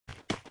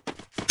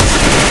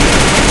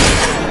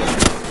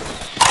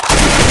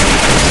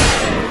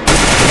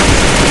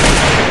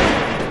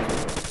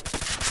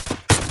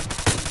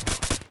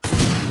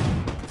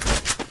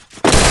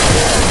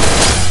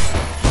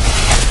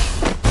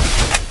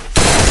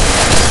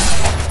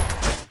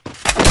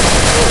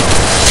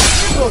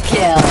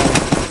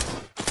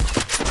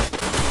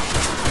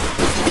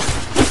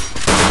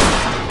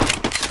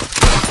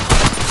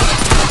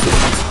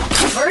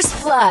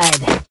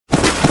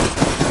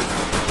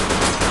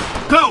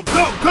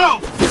go!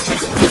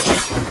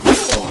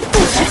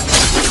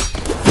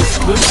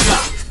 Good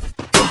shot.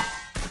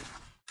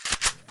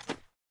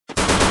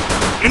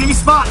 Enemy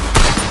spot!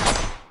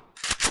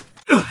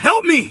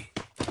 Help me!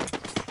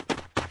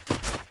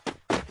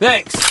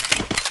 Thanks.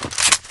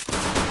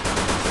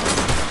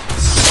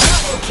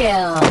 Double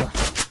kill.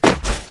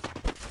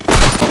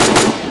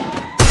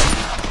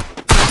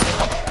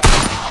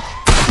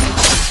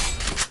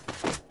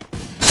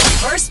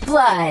 First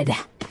blood.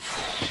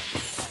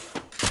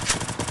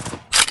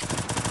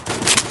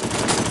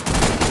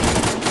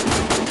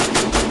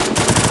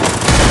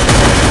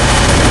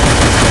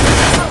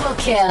 Double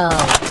kill.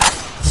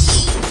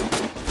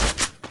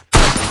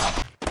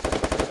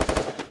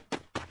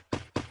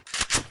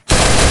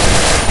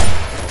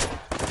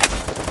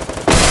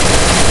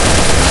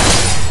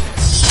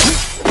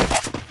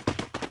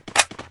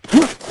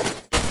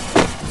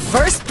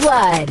 First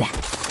blood.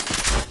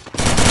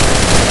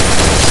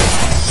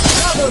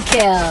 Double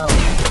kill.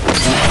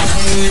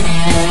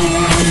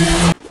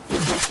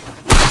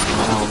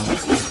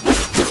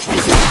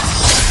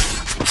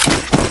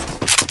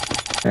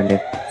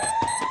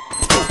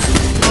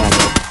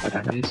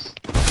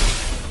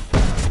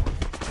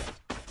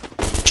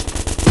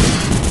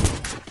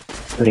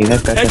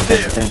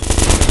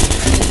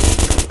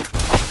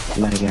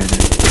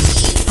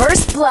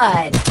 First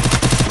blood.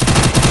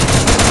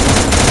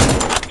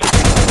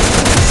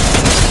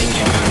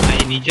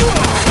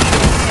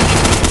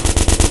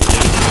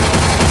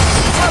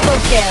 Double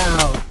kill.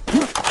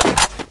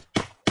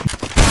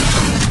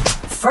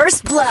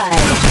 First blood.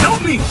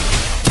 Help me!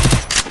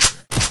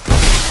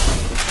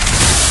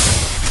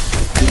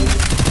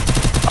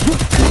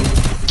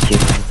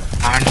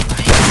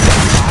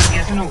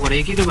 कैसे ना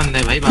एक ही तो बंदा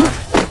है भाई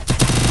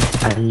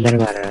बाहर अंदर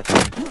मार रहा था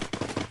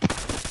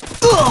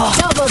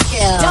Double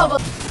kill. Double.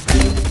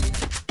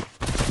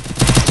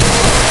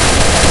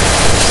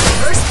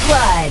 First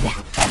blood.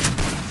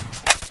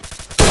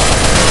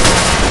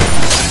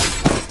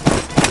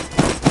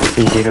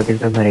 P0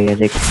 कितना भरेगा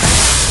देख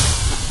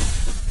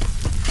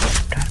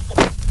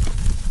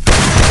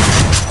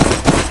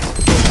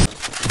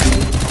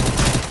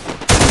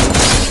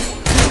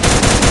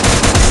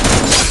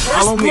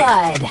First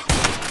blood.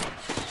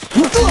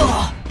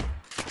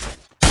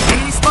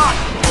 Enemy spot!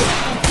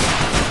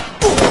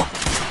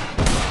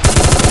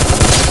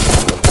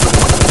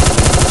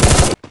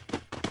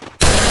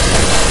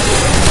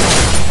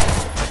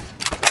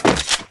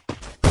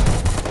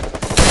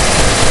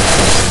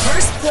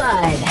 First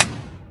blood.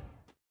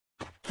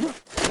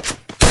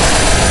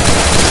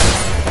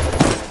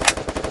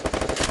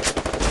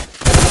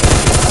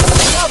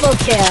 Double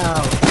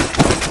kill.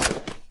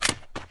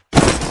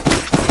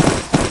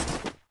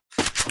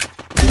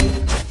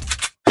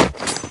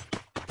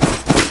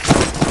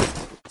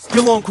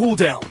 Still on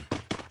cooldown.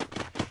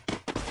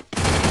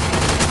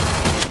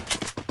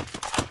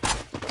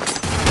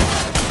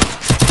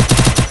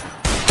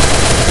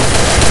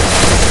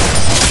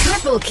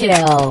 Triple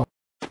kill.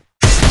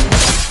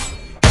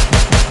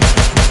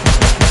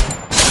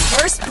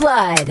 First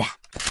blood.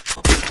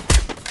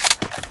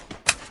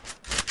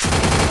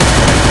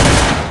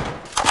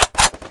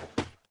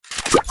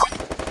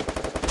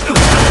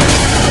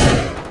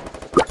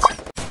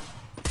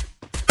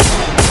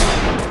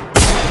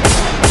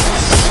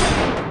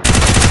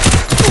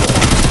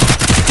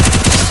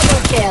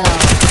 Double kill.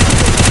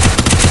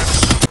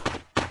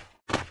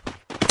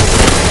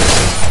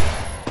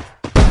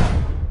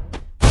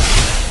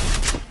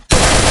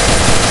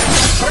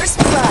 First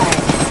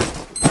blood.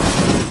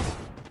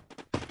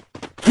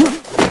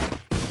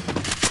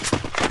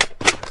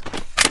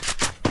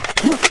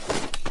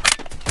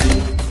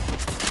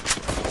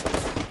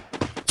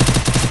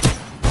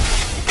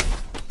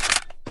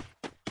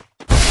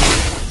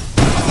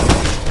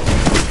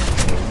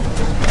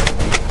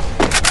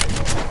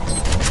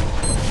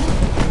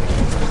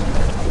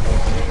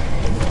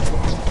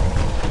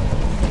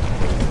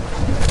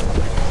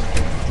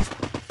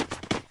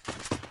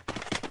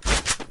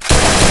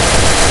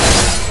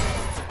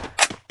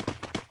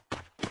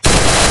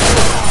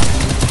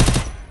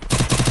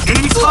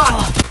 Enemy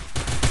spot!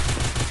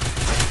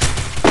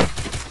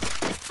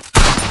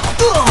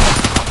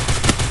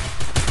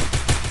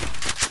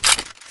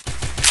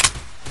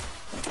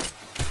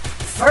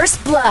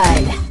 First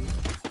blood.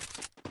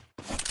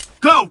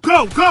 Go,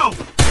 go, go!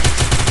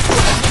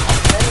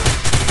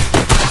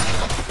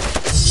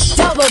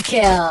 Double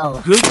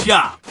kill. Good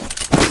job.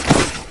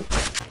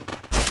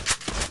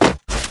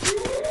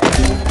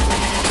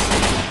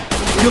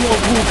 Still on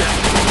cooldown.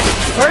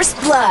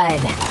 First blood.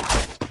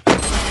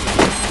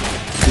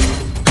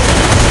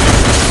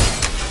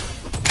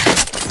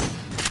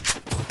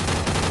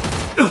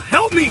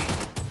 Help me!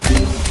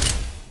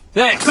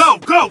 Thanks. Go,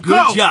 go,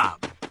 go! Good job.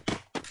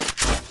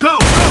 Go, go,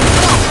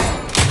 go!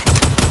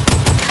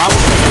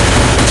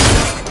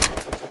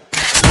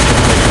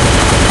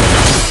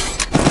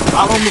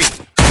 Follow me.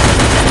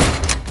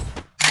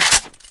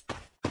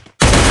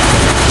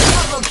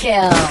 Double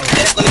kill.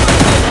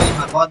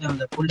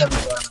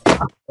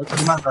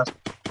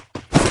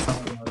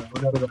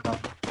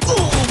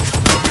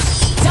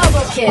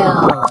 Double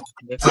kill.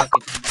 देखा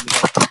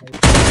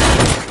कितना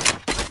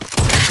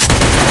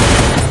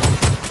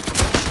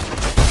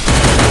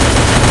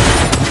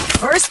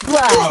First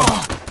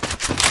blood.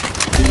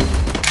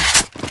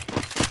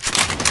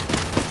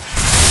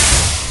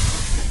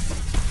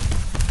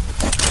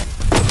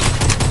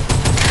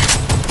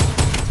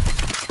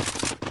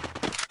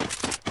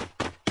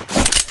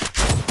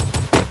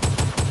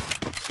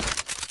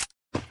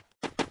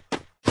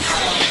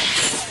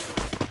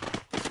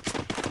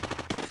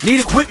 Need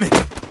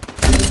equipment.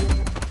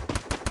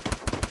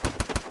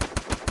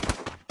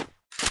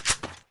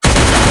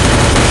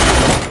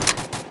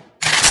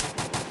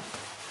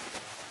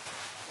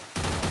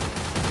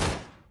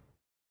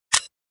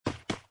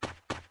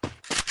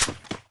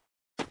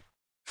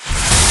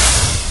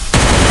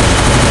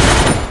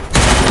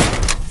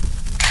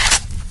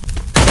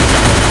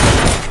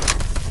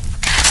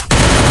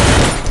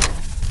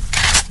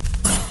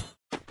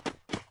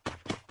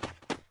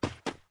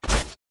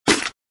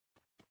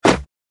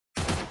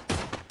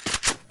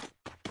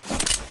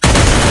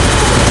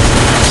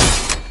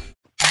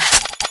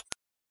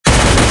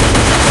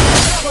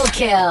 Double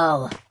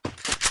kill.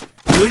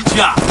 Good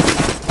job.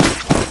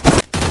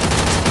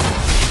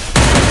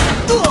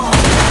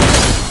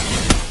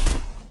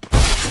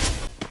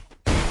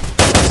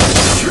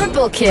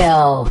 Triple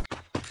kill.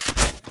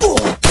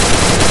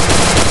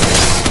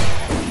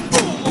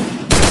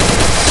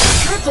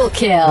 Triple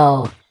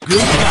kill. Good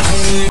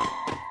job.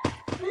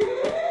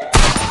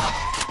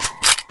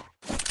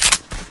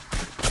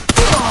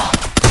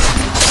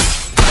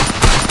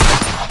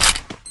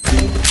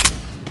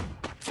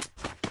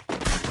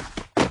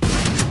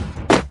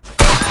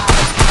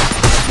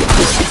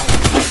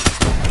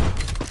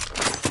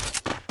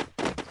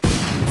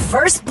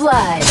 First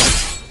blood.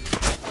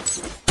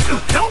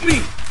 Help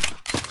me!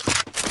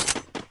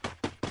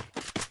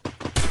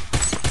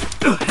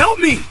 Help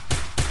me!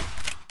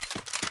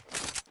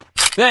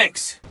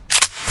 Thanks.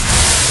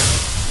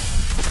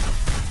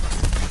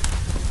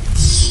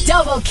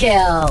 Double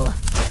kill.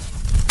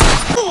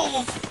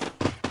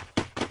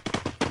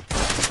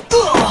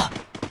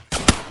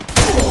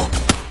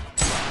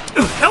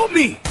 Help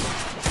me!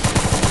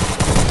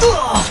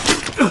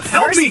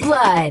 Help First me!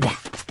 blood.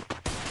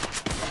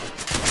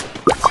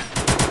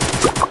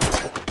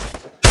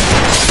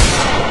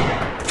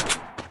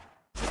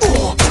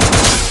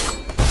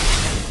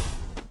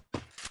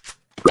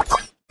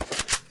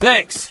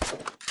 Thanks.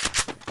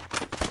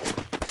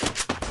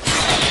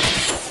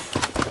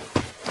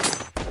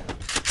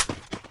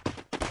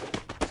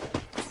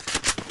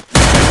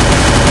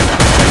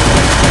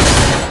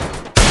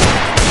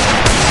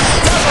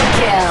 Double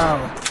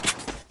kill.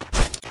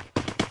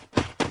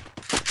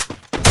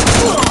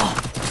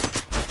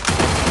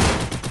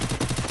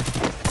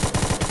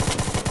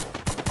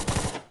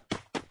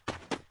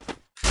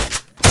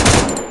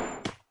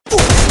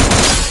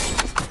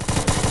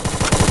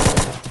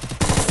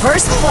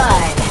 First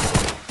blood.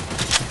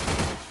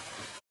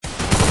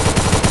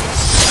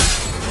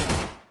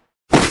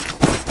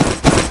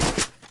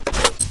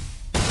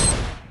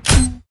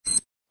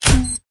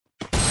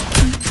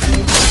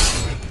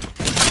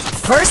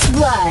 First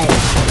blood.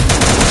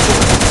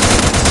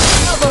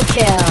 Double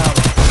kill.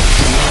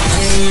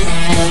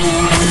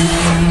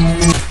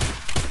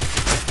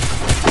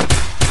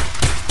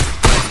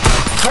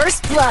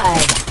 First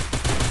blood.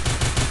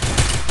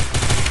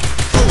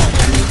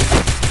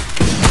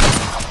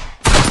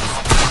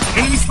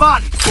 Enemy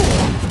spotted!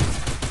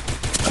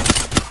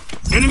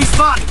 Enemy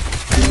spotted!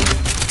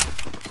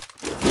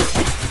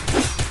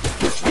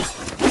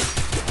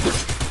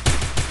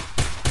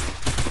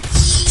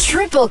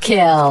 Triple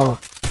kill.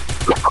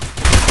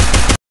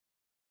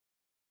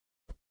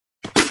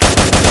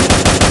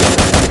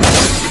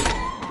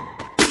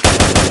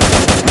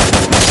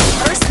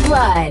 First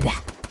blood.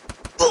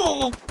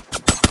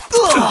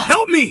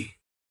 Help me!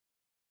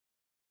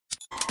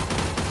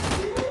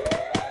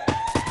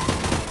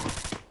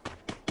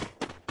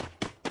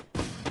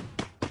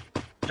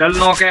 चल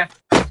नोके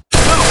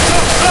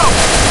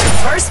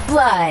First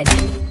blood.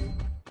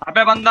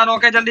 अबे बंदा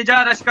नोके जल्दी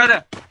जा rush कर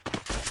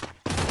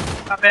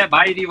अबे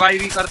भाई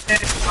revive ही करते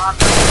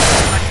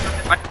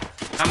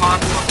मैं मार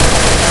दूंगा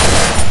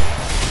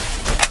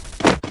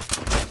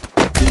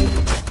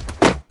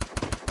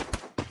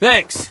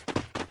Thanks.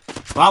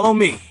 Follow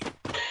me.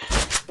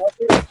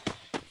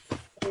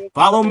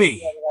 Follow me.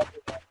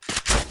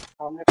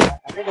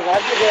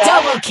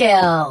 Double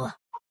kill.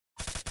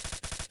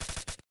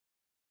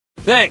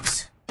 Thanks.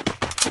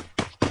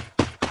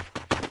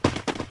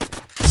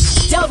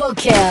 Double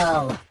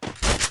kill.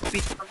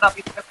 पीछे बंदा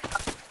पीछे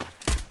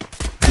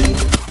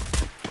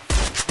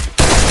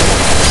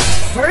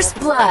First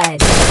blood.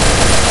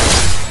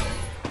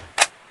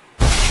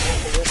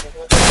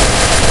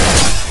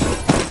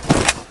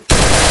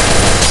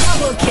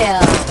 Double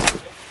kill.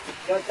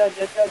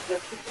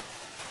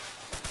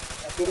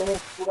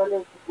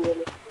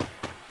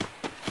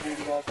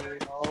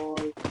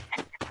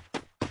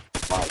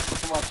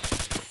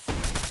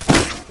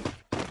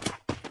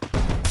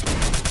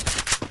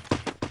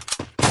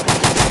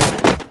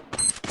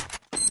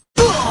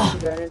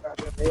 Good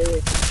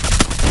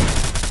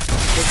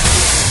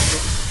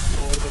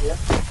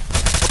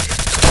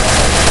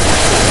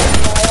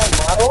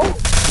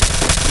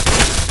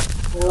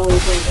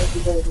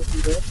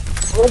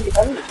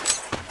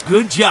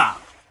job.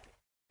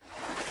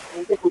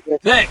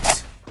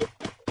 Thanks.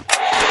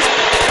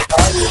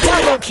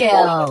 Double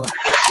kill.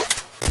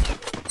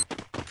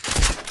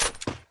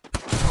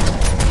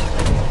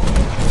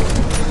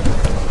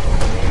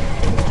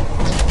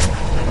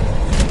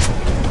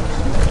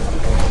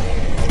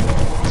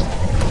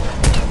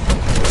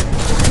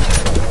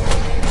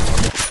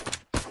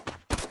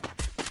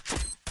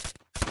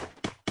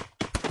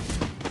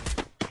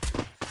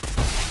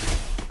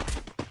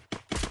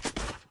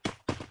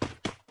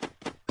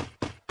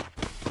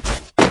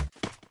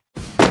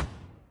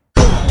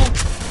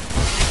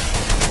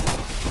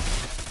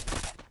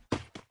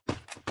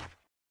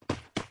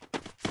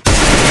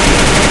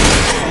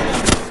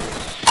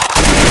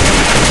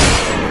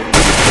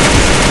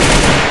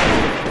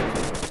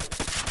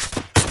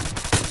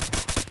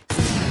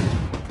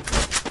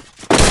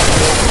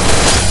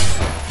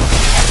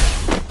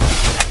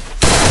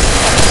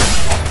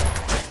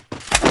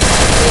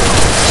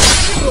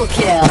 Triple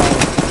kill.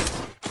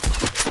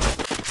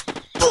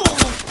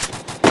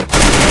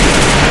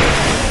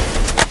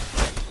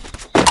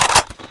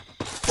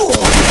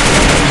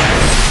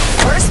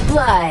 First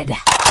blood.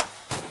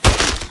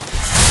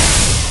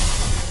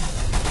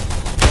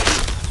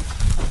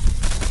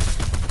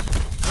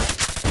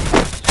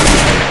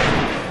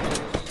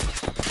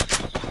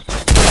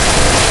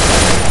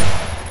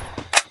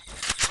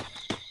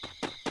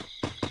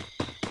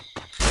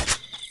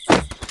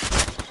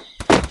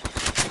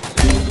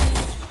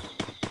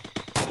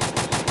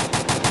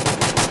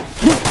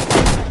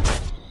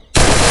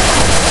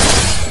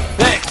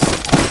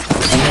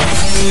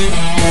 Thanks.